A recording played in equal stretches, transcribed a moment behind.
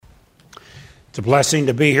It's a blessing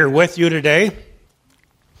to be here with you today.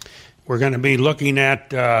 We're going to be looking at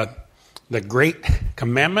the Great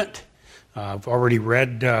Commandment. I've already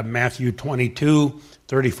read Matthew 22,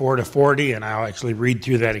 34 to 40, and I'll actually read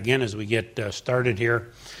through that again as we get started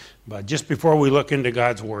here. But just before we look into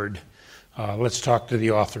God's Word, let's talk to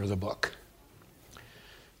the author of the book.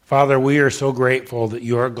 Father, we are so grateful that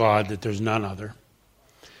you are God, that there's none other.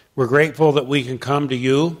 We're grateful that we can come to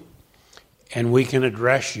you and we can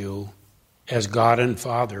address you as God and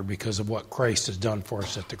Father because of what Christ has done for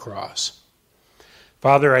us at the cross.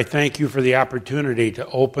 Father, I thank you for the opportunity to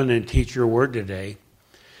open and teach your word today.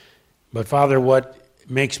 But Father, what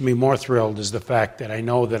makes me more thrilled is the fact that I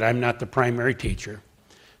know that I'm not the primary teacher,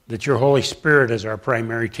 that your Holy Spirit is our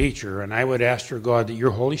primary teacher. And I would ask, your God, that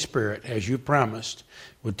your Holy Spirit, as you promised,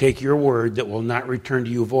 would take your word that will not return to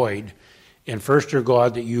you void. And first, your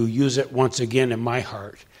God, that you use it once again in my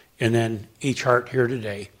heart and then each heart here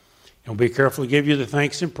today. And we'll be careful to give you the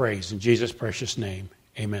thanks and praise in Jesus' precious name.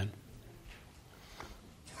 Amen.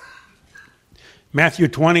 Matthew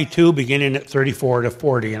 22, beginning at 34 to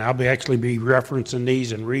 40. And I'll actually be referencing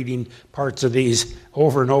these and reading parts of these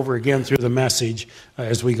over and over again through the message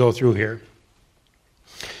as we go through here.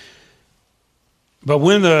 But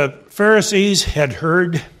when the Pharisees had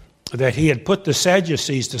heard that he had put the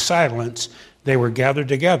Sadducees to silence, they were gathered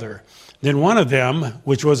together. Then one of them,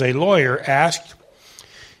 which was a lawyer, asked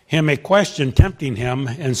him a question, tempting him,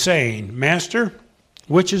 and saying, Master,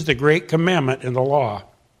 which is the great commandment in the law?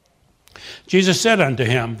 Jesus said unto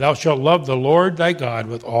him, Thou shalt love the Lord thy God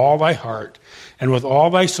with all thy heart, and with all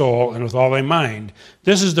thy soul, and with all thy mind.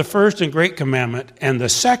 This is the first and great commandment, and the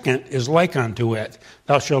second is like unto it.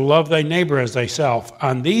 Thou shalt love thy neighbor as thyself.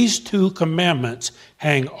 On these two commandments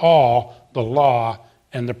hang all the law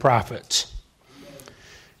and the prophets.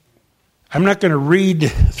 I'm not going to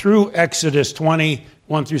read through Exodus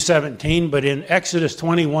 21 through 17, but in Exodus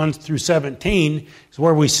 21 through 17 is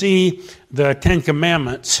where we see the Ten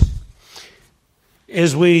Commandments.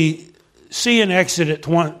 As we see in Exodus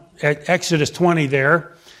 20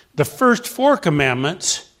 there, the first four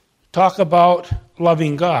commandments talk about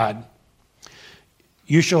loving God.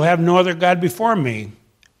 You shall have no other God before me.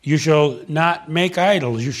 You shall not make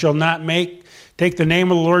idols. You shall not take the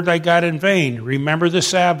name of the Lord thy God in vain. Remember the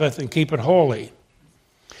Sabbath and keep it holy.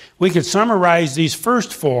 We could summarize these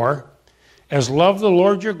first four as love the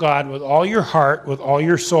Lord your God with all your heart, with all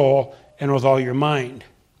your soul, and with all your mind.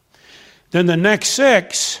 Then the next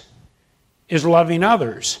six is loving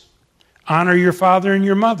others. Honor your father and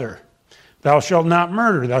your mother. Thou shalt not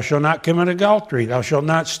murder. Thou shalt not commit adultery. Thou shalt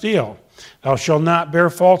not steal. Thou shalt not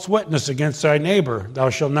bear false witness against thy neighbor.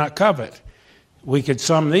 Thou shalt not covet. We could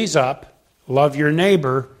sum these up. Love your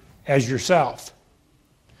neighbor as yourself.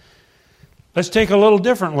 Let's take a little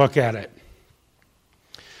different look at it.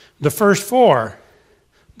 The first four,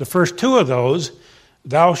 the first two of those,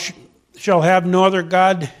 thou shalt have no other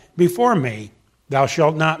God before me. Thou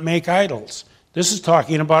shalt not make idols. This is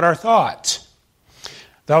talking about our thoughts.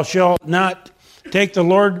 Thou shalt not take the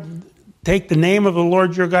name of the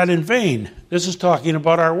Lord your God in vain. This is talking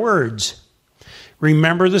about our words.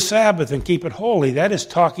 Remember the Sabbath and keep it holy. That is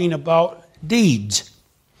talking about deeds.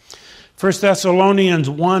 1 Thessalonians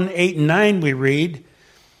 1, 8 and 9 we read,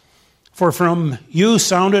 For from you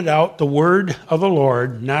sounded out the word of the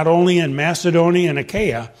Lord, not only in Macedonia and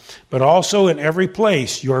Achaia, but also in every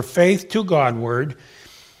place. Your faith to Godward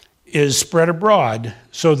is spread abroad,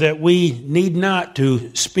 so that we need not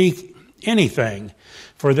to speak anything.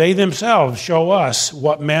 For they themselves show us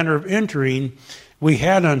what manner of entering we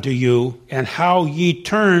had unto you, and how ye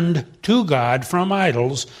turned to God from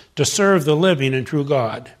idols to serve the living and true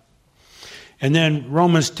God. And then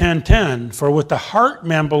Romans 10:10, For with the heart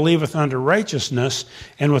man believeth unto righteousness,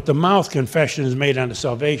 and with the mouth confession is made unto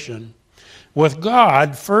salvation. With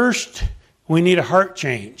God, first we need a heart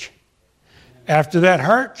change. After that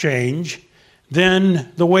heart change,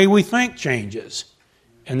 then the way we think changes.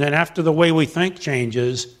 And then after the way we think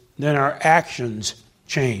changes, then our actions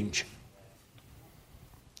change.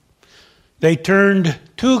 They turned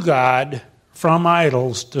to God from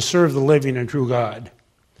idols to serve the living and true God.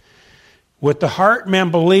 With the heart man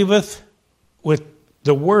believeth, with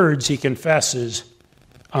the words he confesses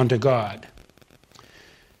unto God.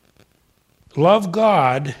 Love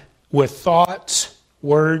God with thoughts,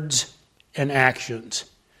 words, and actions.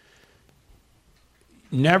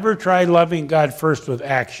 Never try loving God first with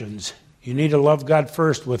actions. You need to love God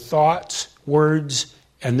first with thoughts, words,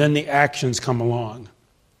 and then the actions come along.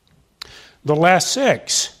 The last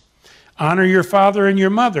six, honor your father and your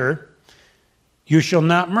mother. You shall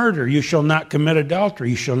not murder. You shall not commit adultery.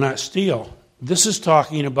 You shall not steal. This is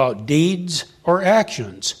talking about deeds or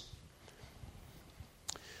actions.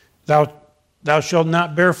 Thou shalt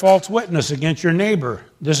not bear false witness against your neighbor.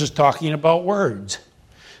 This is talking about words.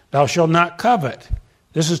 Thou shalt not covet.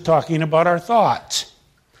 This is talking about our thoughts.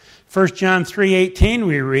 1 John 3:18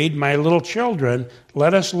 we read, my little children,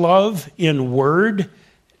 let us love in word.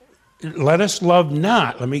 Let us love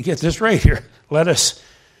not. Let me get this right here. Let us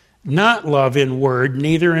not love in word,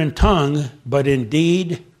 neither in tongue, but in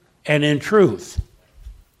deed and in truth.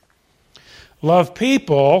 Love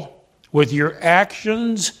people with your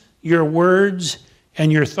actions, your words,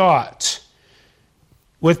 and your thoughts.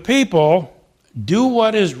 With people, do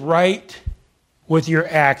what is right with your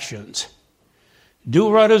actions.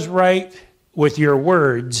 Do what is right with your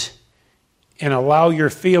words, and allow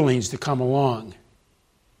your feelings to come along.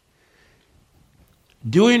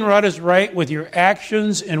 Doing what is right with your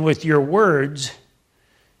actions and with your words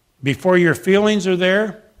before your feelings are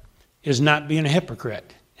there is not being a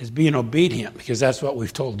hypocrite. It's being obedient, because that's what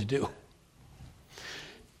we've told to do.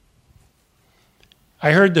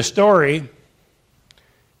 I heard the story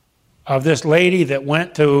of this lady that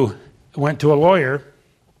went to a lawyer,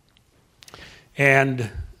 and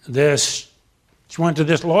she went to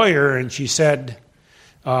this lawyer and she said,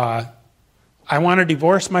 I want to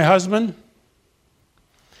divorce my husband,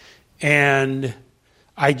 and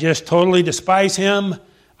I just totally despise him.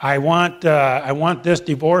 I want this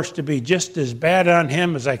divorce to be just as bad on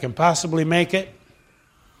him as I can possibly make it.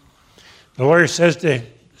 The lawyer says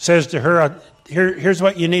to her, here's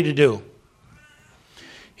what you need to do.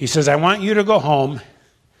 He says, I want you to go home,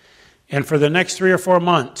 and for the next 3 or 4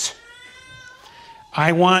 months,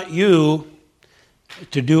 I want you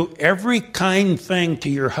to do every kind thing to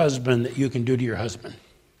your husband that you can do to your husband.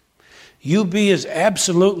 You be as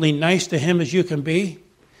absolutely nice to him as you can be.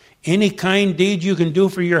 Any kind deed you can do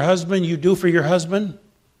for your husband, you do for your husband.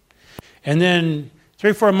 And then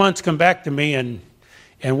 3 or 4 months, come back to me and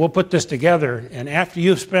we'll put this together. And after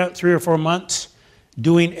you've spent 3 or 4 months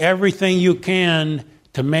doing everything you can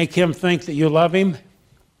to make him think that you love him,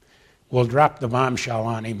 we'll drop the bombshell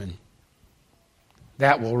on him, and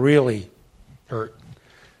that will really hurt.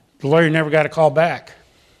 The lawyer never got a call back.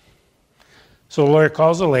 So the lawyer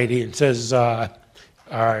calls the lady and says,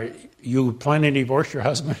 are you planning to divorce your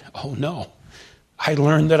husband? Oh, no. I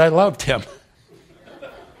learned that I loved him.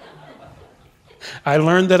 I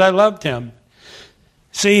learned that I loved him.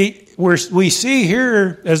 See, we see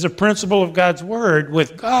here as a principle of God's Word,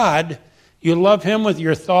 with God, you love him with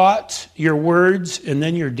your thoughts, your words, and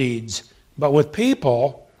then your deeds. But with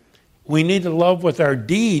people, we need to love with our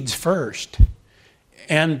deeds first.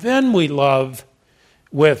 And then we love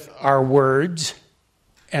with our words,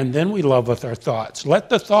 and then we love with our thoughts. Let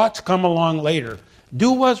the thoughts come along later.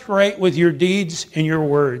 Do what's right with your deeds and your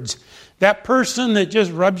words. That person that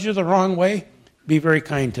just rubs you the wrong way, be very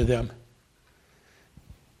kind to them.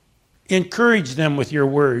 Encourage them with your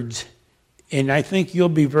words, and I think you'll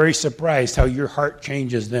be very surprised how your heart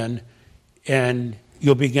changes then, and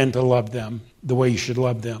you'll begin to love them the way you should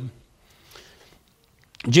love them.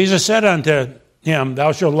 Jesus said unto him,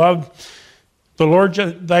 thou shalt love the Lord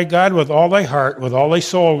thy God with all thy heart, with all thy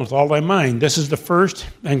soul, and with all thy mind. This is the first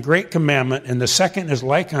and great commandment, and the second is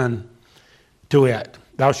like unto it.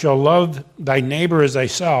 Thou shalt love thy neighbor as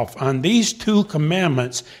thyself. On these 2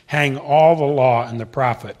 commandments hang all the law and the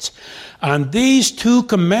prophets. On these 2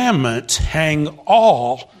 commandments hang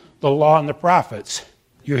all the law and the prophets.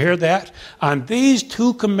 You hear that? On these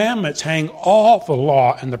 2 commandments hang all the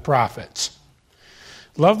law and the prophets.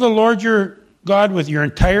 Love the Lord your God with your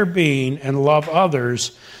entire being, and love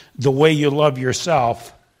others the way you love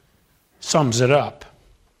yourself sums it up.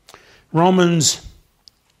 Romans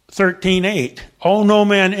 13:8, owe no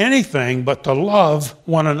man anything but to love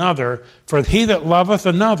one another, for he that loveth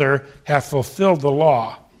another hath fulfilled the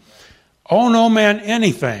law. Owe no man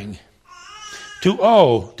anything. To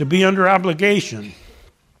owe, to be under obligation.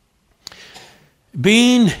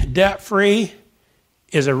 Being debt-free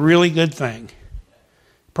is a really good thing.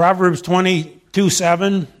 Proverbs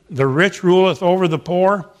 22:7, the rich ruleth over the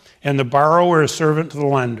poor, and the borrower is servant to the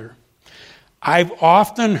lender. I've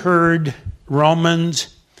often heard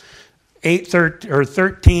Romans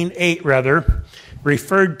 13:8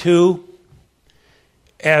 referred to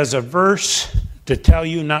as a verse to tell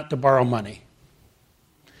you not to borrow money.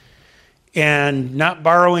 And not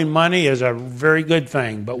borrowing money is a very good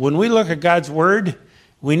thing. But when we look at God's Word,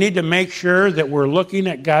 we need to make sure that we're looking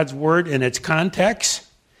at God's Word in its context,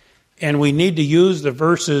 and we need to use the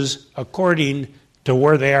verses according to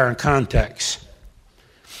where they are in context.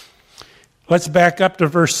 Let's back up to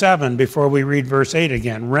verse 7 before we read verse 8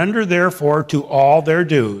 again. Render therefore to all their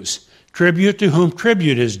dues, tribute to whom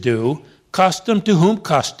tribute is due, custom to whom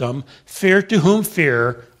custom, fear to whom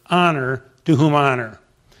fear, honor to whom honor.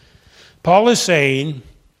 Paul is saying,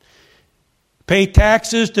 pay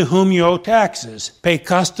taxes to whom you owe taxes. Pay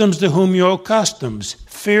customs to whom you owe customs.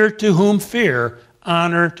 Fear to whom fear.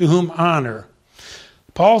 Honor to whom honor.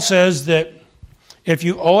 Paul says that if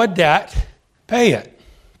you owe a debt, pay it.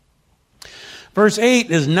 Verse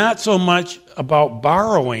 8 is not so much about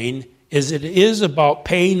borrowing as it is about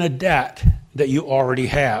paying a debt that you already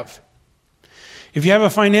have. If you have a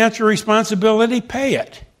financial responsibility, pay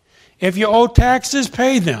it. If you owe taxes,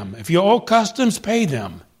 pay them. If you owe customs, pay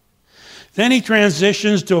them. Then he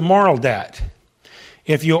transitions to a moral debt.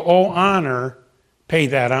 If you owe honor, pay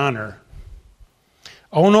that honor.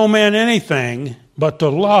 Owe no man anything but to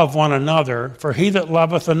love one another, for he that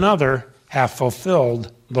loveth another hath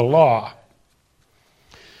fulfilled the law.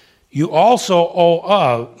 You also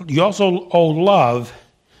owe love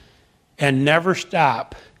and never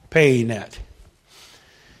stop paying it.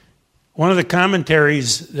 One of the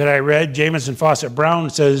commentaries that I read, Jamieson Fawcett Brown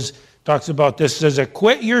talks about this, says,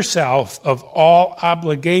 acquit yourself of all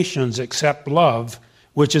obligations except love,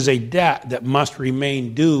 which is a debt that must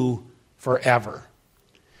remain due forever.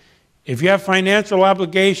 If you have financial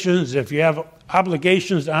obligations, if you have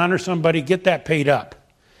obligations to honor somebody, get that paid up.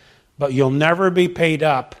 But you'll never be paid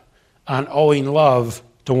up on owing love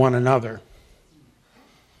to one another.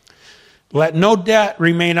 Let no debt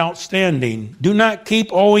remain outstanding. Do not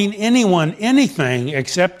keep owing anyone anything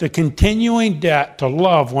except the continuing debt to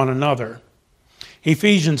love one another.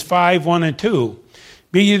 Ephesians 5:1-2.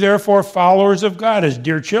 Be ye therefore followers of God as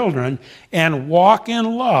dear children, and walk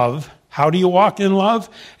in love. How do you walk in love?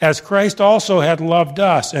 As Christ also had loved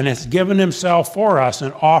us, and hath given himself for us,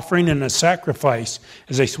 an offering and a sacrifice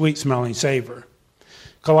as a sweet-smelling savor.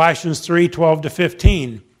 Colossians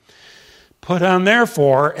 3:12-15. Put on,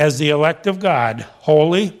 therefore, as the elect of God,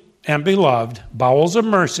 holy and beloved, bowels of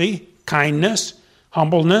mercy, kindness,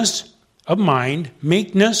 humbleness of mind,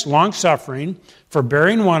 meekness, long-suffering,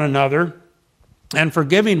 forbearing one another, and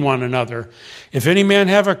forgiving one another. If any man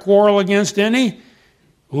have a quarrel against any,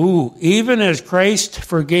 even as Christ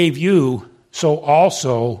forgave you, so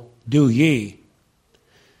also do ye.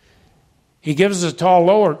 He gives us a tall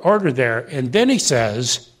order there. And then he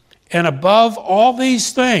says, and above all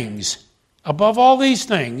these things,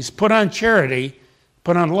 put on charity,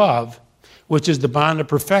 put on love, which is the bond of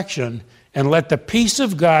perfection, and let the peace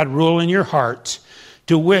of God rule in your hearts,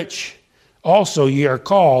 to which also ye are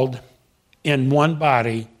called in one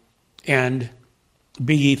body, and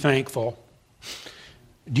be ye thankful.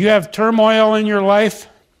 Do you have turmoil in your life?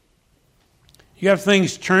 Do you have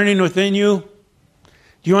things churning within you?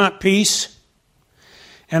 Do you want peace?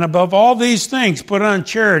 And above all these things, put on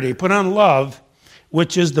charity, put on love,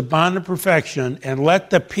 which is the bond of perfection, and let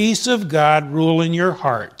the peace of God rule in your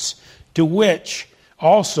hearts, to which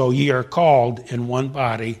also ye are called in one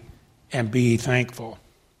body, and be ye thankful.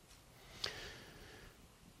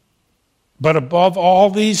 But above all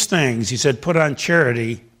these things, he said, put on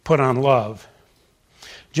charity, put on love.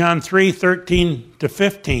 John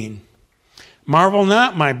 3:13-15. Marvel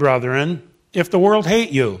not, my brethren, if the world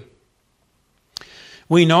hate you.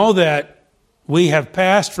 We know that we have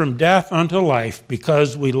passed from death unto life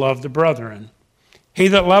because we love the brethren. He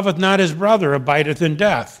that loveth not his brother abideth in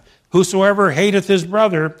death. Whosoever hateth his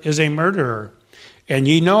brother is a murderer. And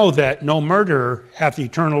ye know that no murderer hath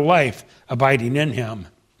eternal life abiding in him.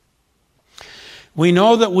 We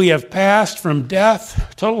know that we have passed from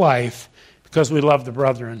death to life because we love the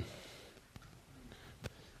brethren.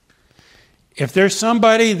 If there's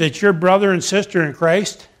somebody that's your brother and sister in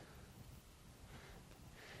Christ,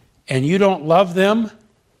 and you don't love them,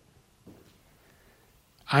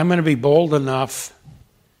 I'm going to be bold enough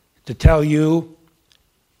to tell you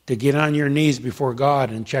to get on your knees before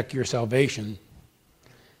God and check your salvation.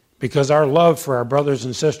 Because our love for our brothers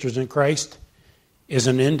and sisters in Christ is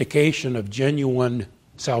an indication of genuine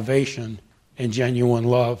salvation and genuine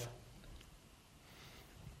love.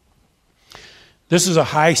 This is a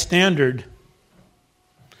high standard.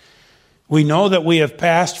 We know that we have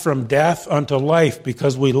passed from death unto life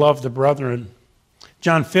because we love the brethren.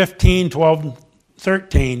 John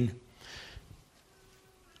 15:12-13.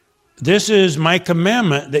 This is my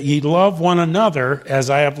commandment, that ye love one another as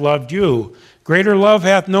I have loved you. Greater love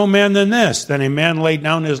hath no man than this, than a man lay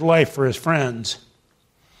down his life for his friends.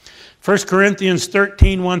 1 Corinthians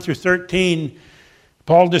 13:1-13,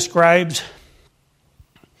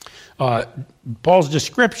 Paul's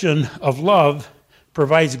description of love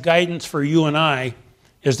provides guidance for you and I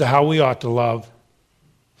as to how we ought to love,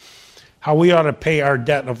 how we ought to pay our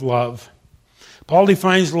debt of love. Paul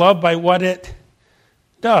defines love by what it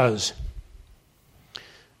does.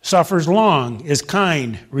 Suffers long, is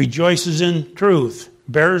kind, rejoices in truth,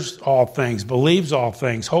 bears all things, believes all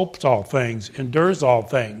things, hopes all things, endures all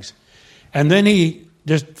things. And then he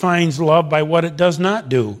defines love by what it does not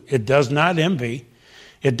do. It does not envy.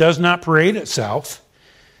 It does not parade itself,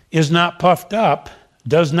 is not puffed up,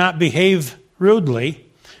 does not behave rudely,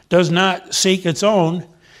 does not seek its own,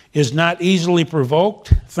 is not easily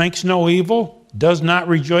provoked, thinks no evil, does not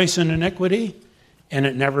rejoice in iniquity, and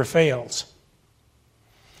it never fails.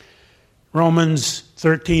 Romans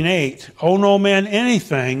 13:8, owe no man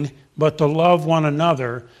anything but to love one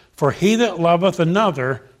another, for he that loveth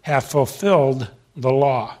another hath fulfilled the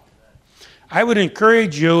law. I would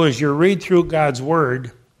encourage you as you read through God's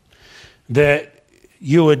Word that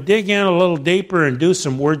you would dig in a little deeper and do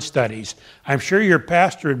some word studies. I'm sure your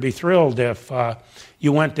pastor would be thrilled if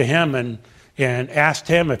you went to him and asked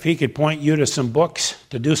him if he could point you to some books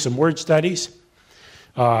to do some word studies.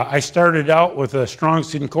 I started out with a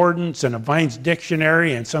Strong's Concordance and a Vine's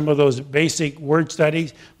Dictionary and some of those basic word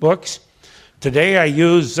studies books. Today I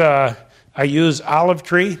use Olive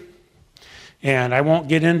Tree, and I won't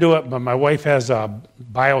get into it, but my wife has a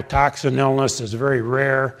biotoxin illness that's very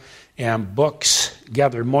rare, and books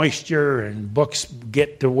gather moisture, and books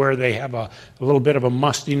get to where they have a little bit of a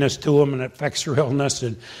mustiness to them, and it affects her illness.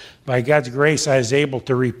 And by God's grace, I was able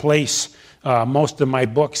to replace most of my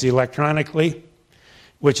books electronically,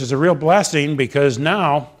 which is a real blessing because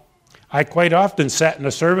now I quite often sat in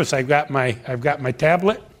a service. I've got my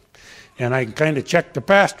tablet, and I can kind of check the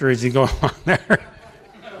pastor as he goes on there.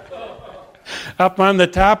 Up on the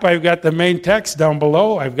top, I've got the main text. Down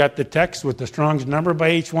below, I've got the text with the Strong's number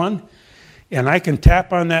by each one. And I can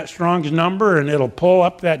tap on that Strong's number, and it'll pull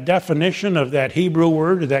up that definition of that Hebrew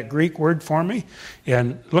word or that Greek word for me.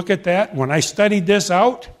 And look at that. When I studied this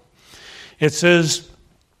out, it says,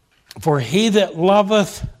 for he that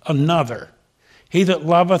loveth another. He that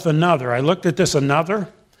loveth another. I looked at this another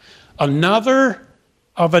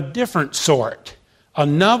of a different sort.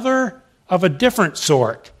 Another of a different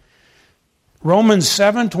sort. Romans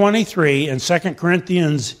 7:23 and 2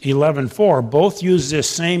 Corinthians 11:4 both use this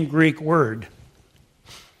same Greek word.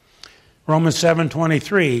 Romans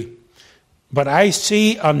 7:23, but I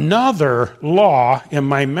see another law in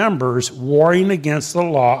my members warring against the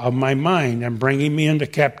law of my mind and bringing me into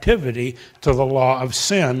captivity to the law of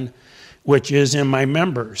sin, which is in my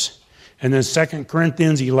members. And then 2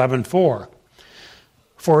 Corinthians 11:4,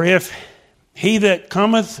 for if he that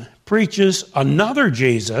cometh preaches another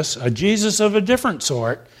Jesus, a Jesus of a different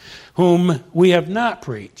sort, whom we have not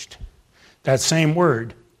preached. That same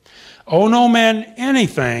word. Owe no man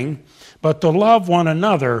anything but to love one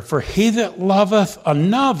another, for he that loveth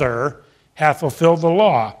another hath fulfilled the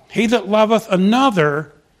law. He that loveth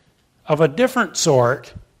another of a different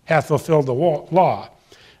sort hath fulfilled the law.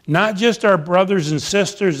 Not just our brothers and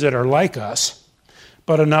sisters that are like us,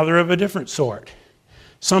 but another of a different sort.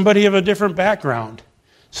 Somebody of a different background.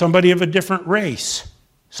 Somebody of a different race,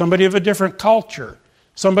 somebody of a different culture,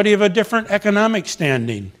 somebody of a different economic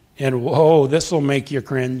standing. And whoa, this will make you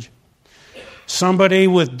cringe. Somebody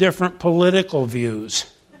with different political views.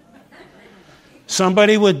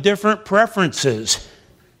 Somebody with different preferences.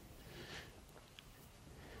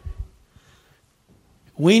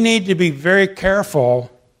 We need to be very careful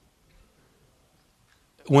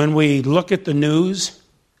when we look at the news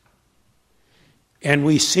and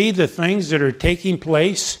we see the things that are taking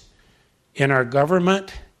place in our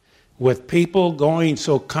government with people going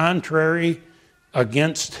so contrary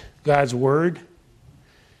against God's word.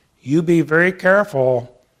 You be very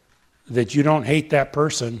careful that you don't hate that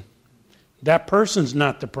person. That person's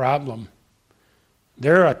not the problem.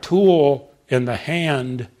 They're a tool in the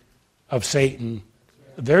hand of Satan.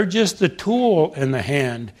 They're just the tool in the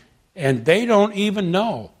hand, and they don't even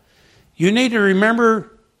know. You need to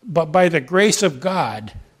remember, but by the grace of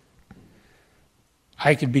God,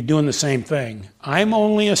 I could be doing the same thing. I'm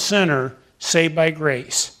only a sinner saved by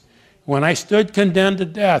grace. When I stood condemned to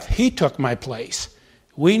death, he took my place.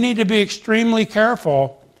 We need to be extremely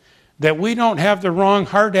careful that we don't have the wrong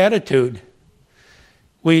heart attitude.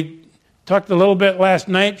 We talked a little bit last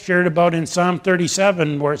night, shared about in Psalm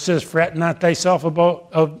 37, where it says, fret not thyself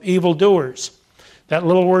of evildoers. That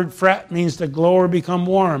little word fret means to glow or become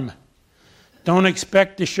warm. Don't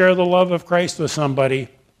expect to share the love of Christ with somebody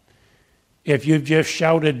if you've just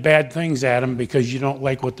shouted bad things at them because you don't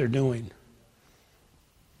like what they're doing.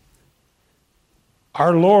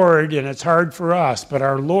 Our Lord, and it's hard for us, but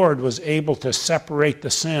our Lord was able to separate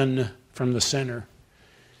the sin from the sinner.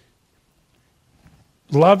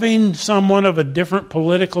 Loving someone of a different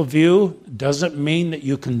political view doesn't mean that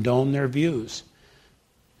you condone their views.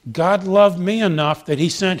 God loved me enough that he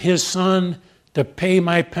sent his son to pay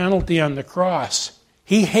my penalty on the cross.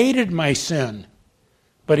 He hated my sin.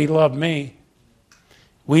 but he loved me.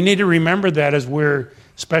 We need to remember that as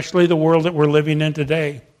especially the world that we're living in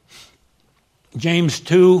today. James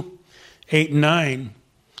 2, 8 and 9.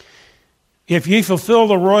 If ye fulfill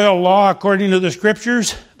the royal law according to the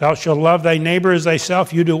Scriptures, thou shalt love thy neighbor as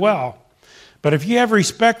thyself, you do well. But if ye have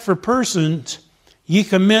respect for persons, ye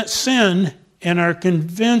commit sin and are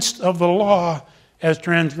convinced of the law as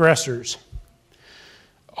transgressors.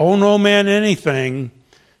 Owe no man anything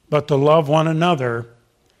but to love one another.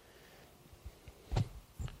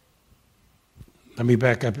 Let me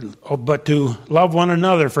back up. But to love one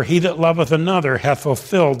another, for he that loveth another hath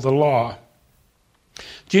fulfilled the law.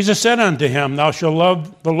 Jesus said unto him, Thou shalt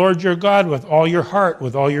love the Lord your God with all your heart,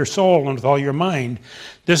 with all your soul, and with all your mind.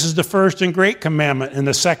 This is the first and great commandment, and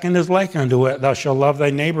the second is like unto it. Thou shalt love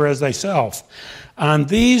thy neighbor as thyself. On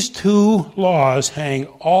these two laws hang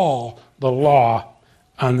all the law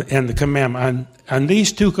and the commandment. On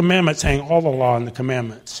these two commandments hang all the law and the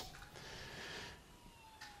commandments.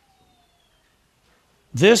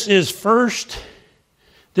 This is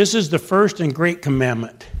the first and great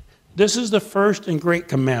commandment. This is the first and great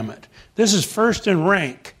commandment. This is first in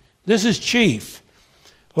rank. This is chief.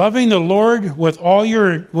 Loving the Lord with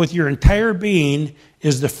your entire being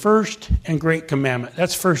is the first and great commandment.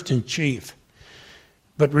 That's first and chief.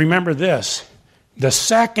 But remember this, the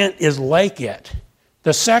second is like it.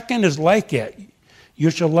 The second is like it. You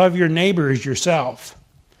shall love your neighbor as yourself.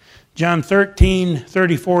 John 13,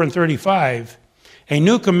 34 and 35. A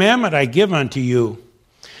new commandment I give unto you,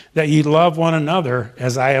 that ye love one another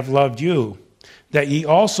as I have loved you, that ye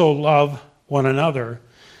also love one another.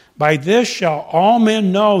 By this shall all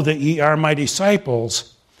men know that ye are my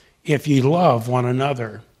disciples, if ye love one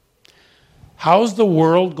another. How's the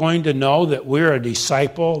world going to know that we're a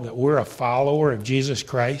disciple, that we're a follower of Jesus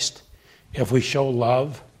Christ, if we show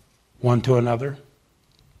love one to another?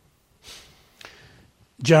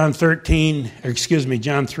 John 3,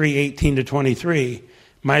 18 to 23.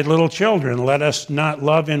 My little children, let us not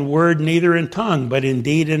love in word, neither in tongue, but in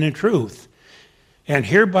deed and in truth. And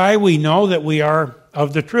hereby we know that we are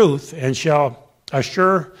of the truth, and shall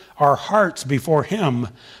assure our hearts before him.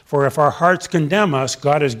 For if our hearts condemn us,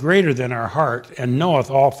 God is greater than our heart, and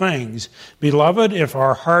knoweth all things. Beloved, if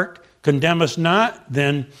our heart condemn us not,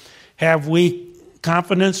 then have we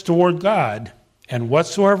confidence toward God. And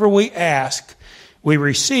whatsoever we ask, we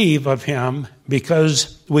receive of him,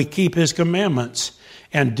 because we keep his commandments,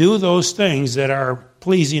 and do those things that are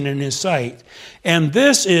pleasing in his sight. And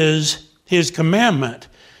this is his commandment,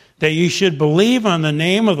 that you should believe on the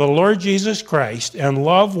name of the Lord Jesus Christ and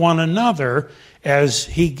love one another as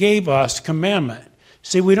he gave us commandment.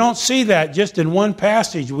 See, we don't see that just in one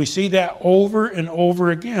passage. We see that over and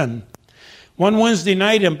over again. One Wednesday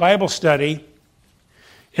night in Bible study,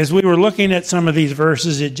 as we were looking at some of these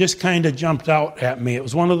verses, it just kind of jumped out at me. It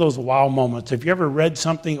was one of those wow moments. Have you ever read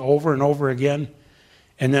something over and over again,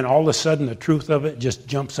 and then all of a sudden the truth of it just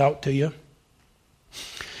jumps out to you?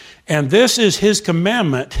 And this is his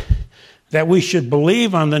commandment, that we should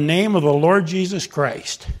believe on the name of the Lord Jesus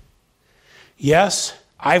Christ. Yes,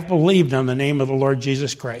 I've believed on the name of the Lord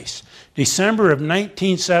Jesus Christ. December of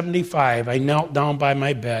 1975, I knelt down by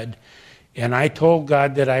my bed, and I told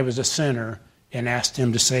God that I was a sinner and asked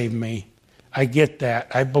him to save me. I get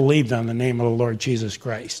that. I believed on the name of the Lord Jesus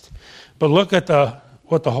Christ. But look at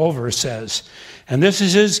what the whole verse says. And this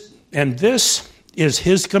is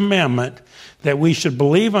his commandment, that we should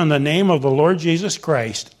believe on the name of the Lord Jesus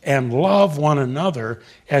Christ and love one another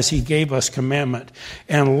as he gave us commandment.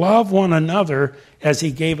 And love one another as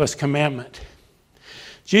he gave us commandment.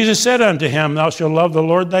 Jesus said unto him, Thou shalt love the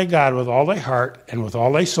Lord thy God with all thy heart, and with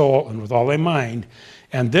all thy soul, and with all thy mind.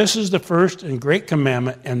 And this is the first and great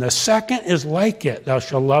commandment, and the second is like it. Thou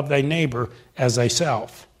shalt love thy neighbor as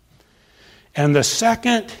thyself. And the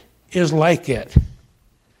second is like it.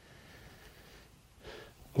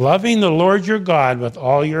 Loving the Lord your God with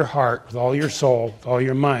all your heart, with all your soul, with all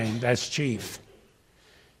your mind, that's chief.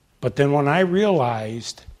 But then when I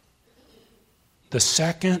realized the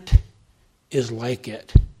second is like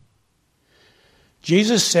it.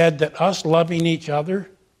 Jesus said that us loving each other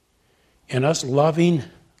and us loving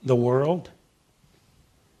the world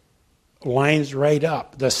lines right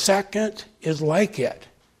up. The second is like it.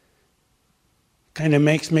 Kind of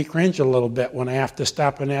makes me cringe a little bit when I have to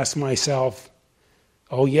stop and ask myself,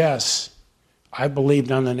 oh yes, I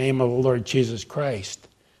believed on the name of the Lord Jesus Christ,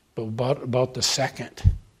 but about the second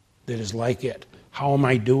that is like it. How am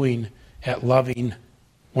I doing at loving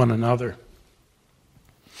one another?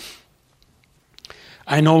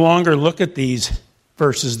 I no longer look at these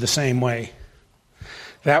verses the same way.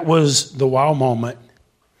 That was the wow moment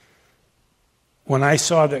when I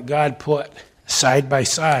saw that God put side by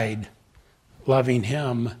side, loving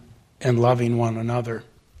him and loving one another.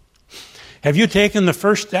 Have you taken the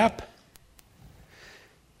first step?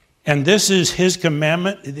 And this is his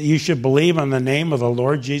commandment, that you should believe on the name of the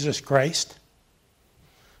Lord Jesus Christ.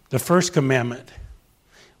 The first commandment.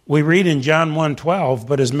 We read in John 1:12,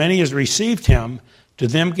 but as many as received him, to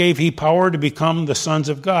them gave he power to become the sons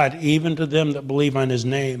of God, even to them that believe on his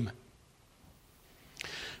name.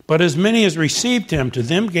 But as many as received him, to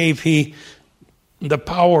them gave he the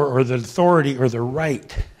power or the authority or the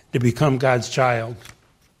right to become God's child.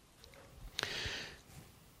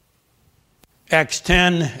 Acts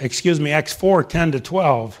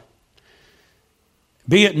 4:10-12.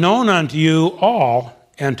 Be it known unto you all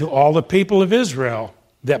and to all the people of Israel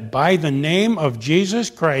that by the name of Jesus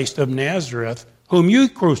Christ of Nazareth, whom ye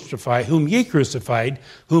crucified,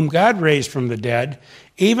 whom God raised from the dead,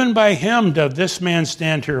 even by him doth this man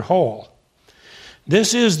stand here whole.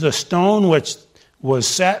 This is the stone which was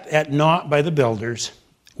set at naught by the builders,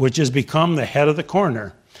 which is become the head of the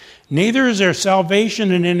corner. Neither is there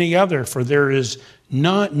salvation in any other, for there is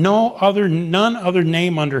none other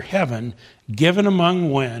name under heaven given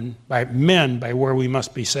among men by where we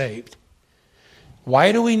must be saved.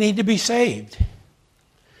 Why do we need to be saved?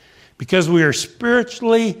 Because we are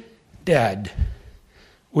spiritually dead.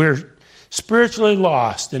 We're spiritually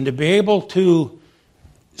lost, and to be able to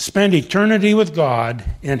spend eternity with God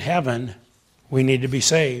in heaven, we need to be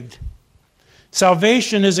saved.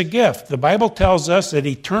 Salvation is a gift. The Bible tells us that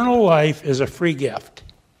eternal life is a free gift.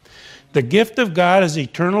 The gift of God is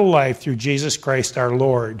eternal life through Jesus Christ our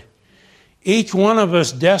Lord. Each one of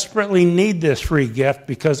us desperately need this free gift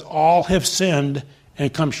because all have sinned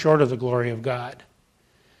and come short of the glory of God.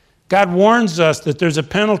 God warns us that there's a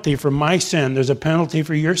penalty for my sin. There's a penalty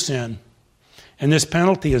for your sin. And this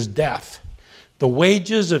penalty is death. The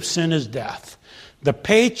wages of sin is death. The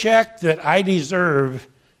paycheck that I deserve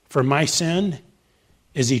for my sin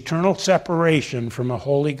is eternal separation from a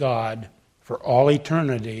holy God for all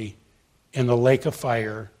eternity in the lake of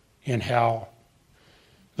fire in hell.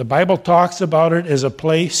 The Bible talks about it as a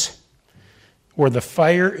place where the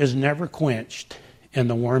fire is never quenched and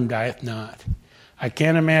the worm dieth not. I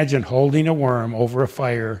can't imagine holding a worm over a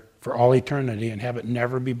fire for all eternity and have it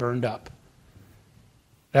never be burned up.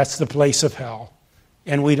 That's the place of hell.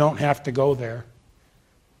 And we don't have to go there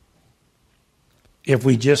if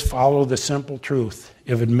we just follow the simple truth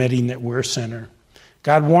of admitting that we're a sinner.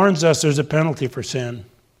 God warns us there's a penalty for sin.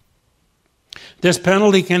 This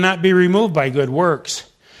penalty cannot be removed by good works.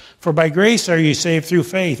 For by grace are you saved through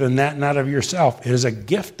faith, and that not of yourself. It is a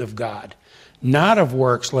gift of God, not of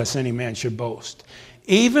works, lest any man should boast.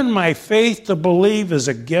 Even my faith to believe is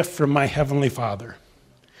a gift from my heavenly Father.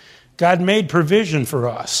 God made provision for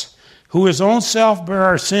us, who his own self bare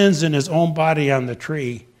our sins in his own body on the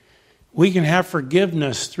tree. We can have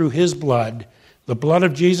forgiveness through his blood. The blood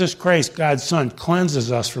of Jesus Christ, God's Son,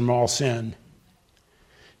 cleanses us from all sin.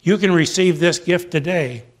 You can receive this gift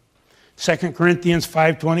today. 2 Corinthians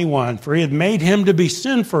 5:21, for he had made him to be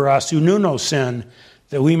sin for us who knew no sin,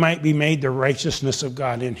 that we might be made the righteousness of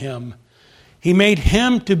God in him. He made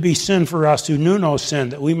him to be sin for us who knew no sin,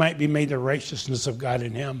 that we might be made the righteousness of God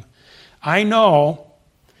in him. I know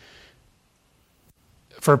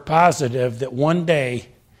for positive that one day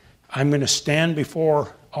I'm going to stand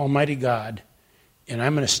before Almighty God, and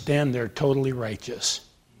I'm going to stand there totally righteous.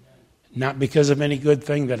 Not because of any good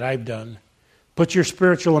thing that I've done. Put your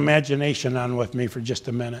spiritual imagination on with me for just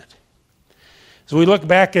a minute. As we look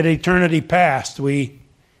back at eternity past, we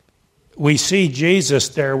see Jesus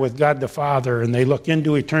there with God the Father, and they look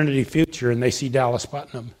into eternity future, and they see Dallas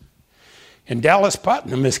Putnam. And Dallas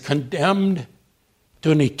Putnam is condemned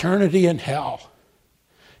to an eternity in hell.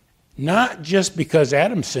 Not just because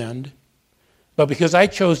Adam sinned, but because I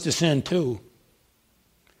chose to sin too.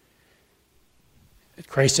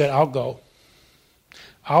 Christ said, I'll go.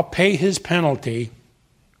 I'll pay his penalty.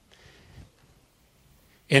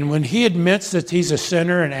 And when he admits that he's a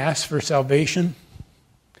sinner and asks for salvation,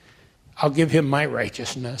 I'll give him my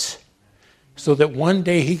righteousness so that one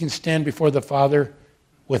day he can stand before the Father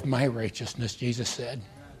with my righteousness, Jesus said.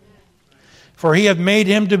 For he hath made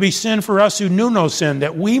him to be sin for us who knew no sin,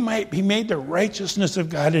 that we might be made the righteousness of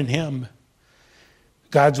God in him.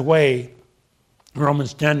 God's way,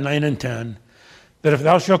 Romans 10:9-10, that if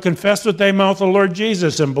thou shalt confess with thy mouth the Lord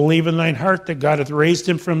Jesus, and believe in thine heart that God hath raised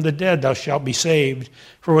him from the dead, thou shalt be saved.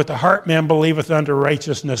 For with the heart man believeth unto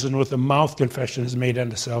righteousness, and with the mouth confession is made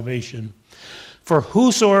unto salvation. For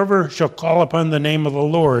whosoever shall call upon the name of the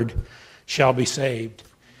Lord shall be saved.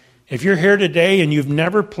 If you're here today and you've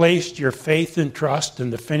never placed your faith and trust in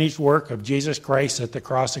the finished work of Jesus Christ at the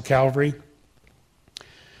cross of Calvary,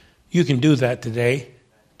 You can do that today.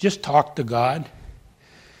 Just talk to God.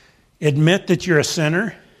 Admit that you're a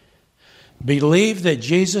sinner. Believe that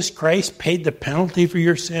Jesus Christ paid the penalty for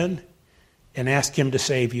your sin and ask Him to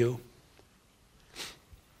save you.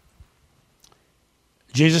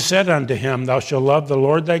 Jesus said unto him, Thou shalt love the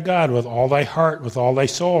Lord thy God with all thy heart, with all thy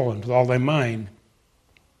soul, and with all thy mind.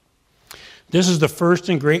 This is the first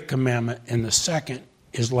and great commandment, and the second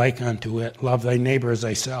is like unto it, love thy neighbor as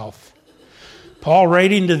thyself. Paul,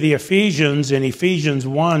 writing to the Ephesians in Ephesians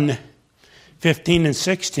 1:15 and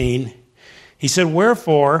 16, he said,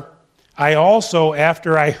 Wherefore I also,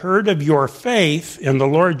 after I heard of your faith in the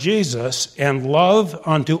Lord Jesus and love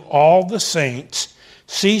unto all the saints,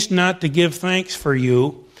 cease not to give thanks for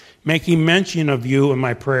you, making mention of you in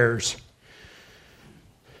my prayers.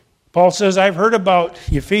 Paul says, I've heard about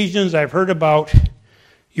Ephesians, I've heard about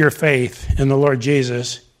your faith in the Lord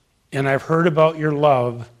Jesus, and I've heard about your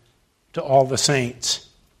love to all the saints.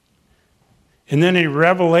 And then in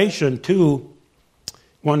Revelation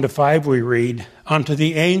 2:1-5 we read, Unto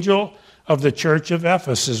the angel of the church of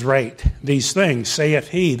Ephesus write, These things saith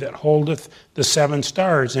he that holdeth the 7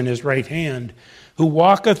 stars in his right hand, who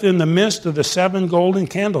walketh in the midst of the 7 golden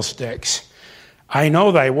candlesticks. I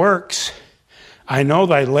know thy works, I know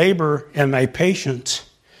thy labor and thy patience,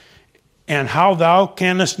 and how thou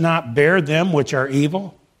canst not bear them which are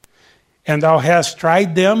evil, and thou hast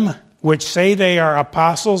tried them which say they are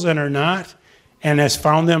apostles and are not, and hast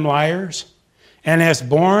found them liars, and hast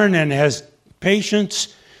borne and hast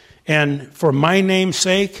patience, and for my name's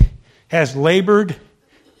sake has labored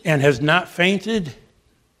and has not fainted.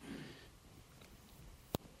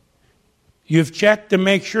 You've checked to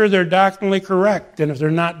make sure they're doctrinally correct, and if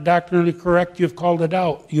they're not doctrinally correct, you've called it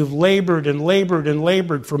out. You've labored and labored and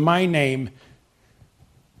labored for my name.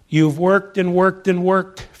 You've worked and worked and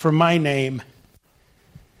worked for my name.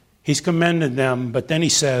 He's commended them, but then he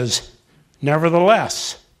says,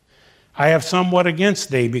 Nevertheless, I have somewhat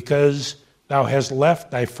against thee, because thou hast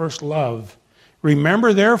left thy first love.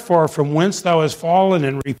 Remember therefore from whence thou hast fallen,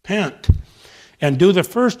 and repent, and do the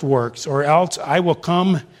first works, or else I will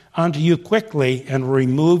come unto you quickly, and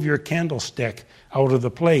remove your candlestick out of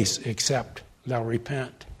the place, except thou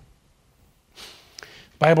repent.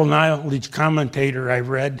 Bible knowledge commentary I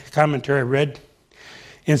read,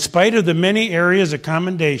 in spite of the many areas of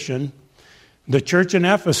commendation, the church in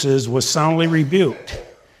Ephesus was soundly rebuked.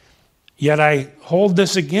 Yet I hold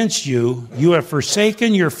this against you, you have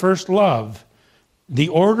forsaken your first love. The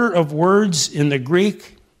order of words in the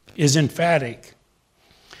Greek is emphatic.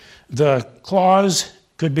 The clause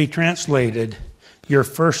could be translated, your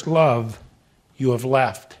first love you have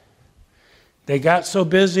left. They got so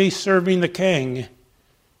busy serving the king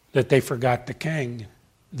that they forgot the king.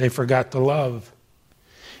 They forgot the love.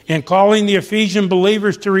 In calling the Ephesian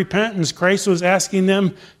believers to repentance, Christ was asking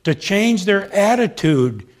them to change their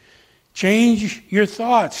attitude, change your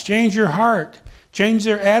thoughts, change your heart, change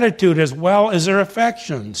their attitude as well as their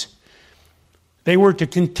affections. They were to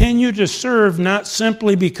continue to serve not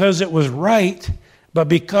simply because it was right, but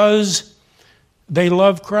because they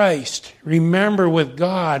love Christ. Remember, with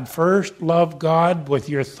God, first love God with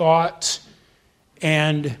your thoughts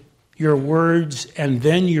and your words and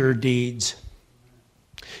then your deeds.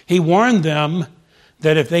 He warned them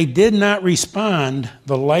that if they did not respond,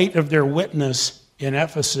 the light of their witness in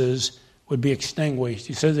Ephesus would be extinguished.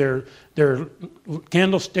 He said their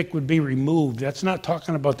candlestick would be removed. That's not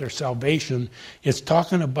talking about their salvation. It's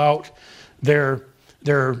talking about their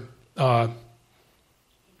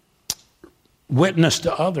witness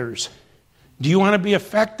to others. Do you want to be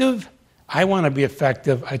effective? I want to be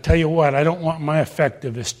effective. I tell you what, I don't want my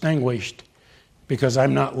effective extinguished because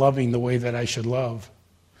I'm not loving the way that I should love.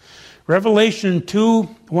 Revelation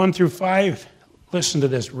 2:1-5, listen to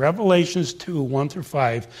this. Revelations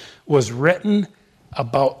 2:1-5 was written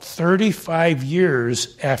about 35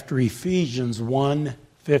 years after Ephesians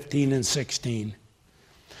 1:15 and 16.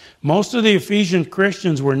 Most of the Ephesian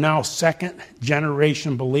Christians were now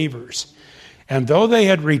second-generation believers. And though they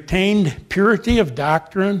had retained purity of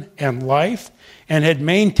doctrine and life and had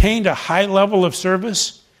maintained a high level of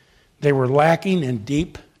service, they were lacking in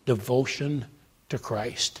deep devotion to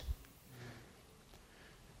Christ.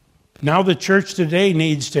 Now the church today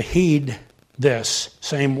needs to heed this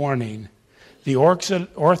same warning. The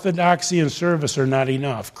orthodoxy and service are not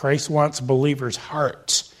enough. Christ wants believers'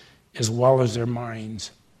 hearts as well as their minds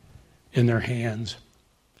in their hands.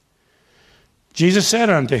 Jesus said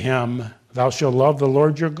unto him, Thou shalt love the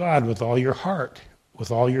Lord your God with all your heart, with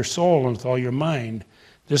all your soul, and with all your mind.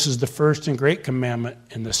 This is the first and great commandment,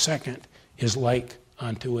 and the second is like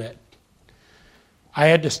unto it. I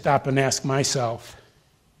had to stop and ask myself,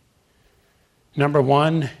 Number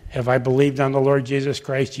one, have I believed on the Lord Jesus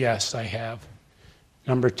Christ? Yes, I have.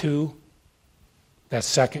 Number two, that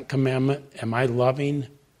second commandment, am I loving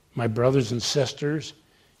my brothers and sisters?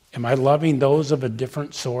 Am I loving those of a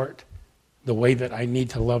different sort the way that I need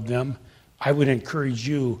to love them? I would encourage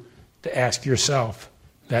you to ask yourself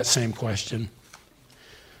that same question.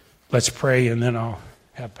 Let's pray, and then I'll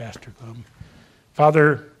have Pastor come.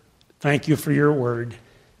 Father, thank you for your word.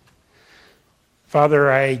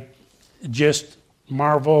 Father, I just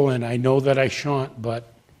marvel, and I know that I shan't,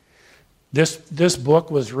 but this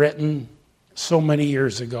book was written so many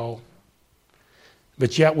years ago.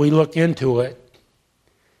 But yet we look into it,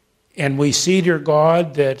 and we see, dear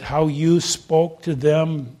God, that how you spoke to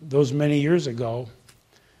them those many years ago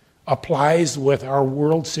applies with our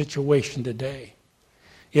world situation today.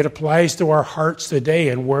 It applies to our hearts today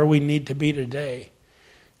and where we need to be today.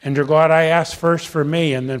 And dear God, I ask first for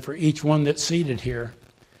me and then for each one that's seated here,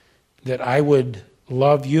 that I would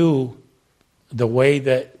love you the way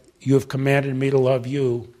that you have commanded me to love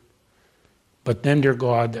you. But then, dear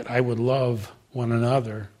God, that I would love one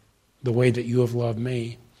another the way that you have loved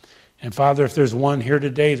me. And Father, if there's one here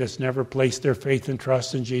today that's never placed their faith and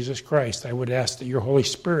trust in Jesus Christ, I would ask that your Holy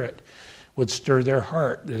Spirit would stir their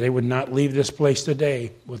heart, that they would not leave this place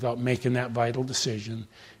today without making that vital decision.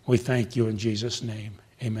 We thank you in Jesus' name.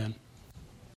 Amen.